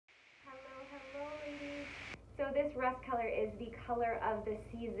this rust color is the color of the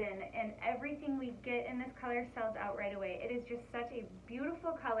season, and everything we get in this color sells out right away. It is just such a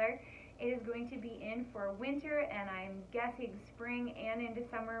beautiful color. It is going to be in for winter, and I'm guessing spring and into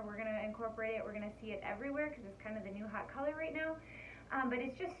summer. We're going to incorporate it. We're going to see it everywhere because it's kind of the new hot color right now. But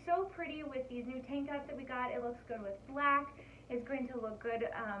it's just so pretty with these new tank tops that we got. It looks good with black. It's going to look good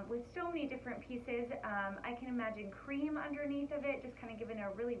with so many different pieces. I can imagine cream underneath of it, just kind of giving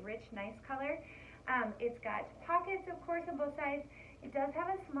a really rich, nice color. It's got pockets, of course, on both sides. It does have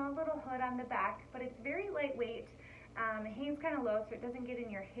a small little hood on the back, but it's very lightweight. It hangs kind of low so it doesn't get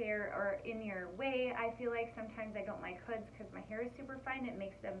in your hair or in your way. I feel like sometimes I don't like hoods because my hair is super fine. It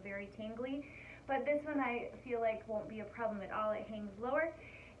makes them very tangly. But this one I feel like won't be a problem at all. It hangs lower.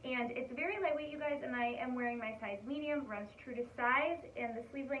 And it's very lightweight, you guys, and I am wearing my size medium, runs true to size, and the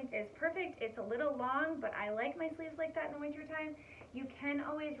sleeve length is perfect. It's a little long, but I like my sleeves like that in the winter time. You can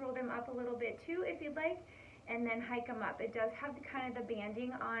always roll them up a little bit too if you'd like, and then hike them up. It does have kind of the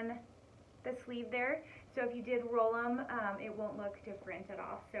banding on the sleeve there, so if you did roll them, it won't look different at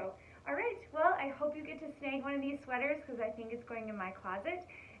all. So, alright, well, I hope you get to snag one of these sweaters because I think it's going in my closet,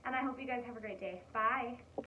 and I hope you guys have a great day. Bye!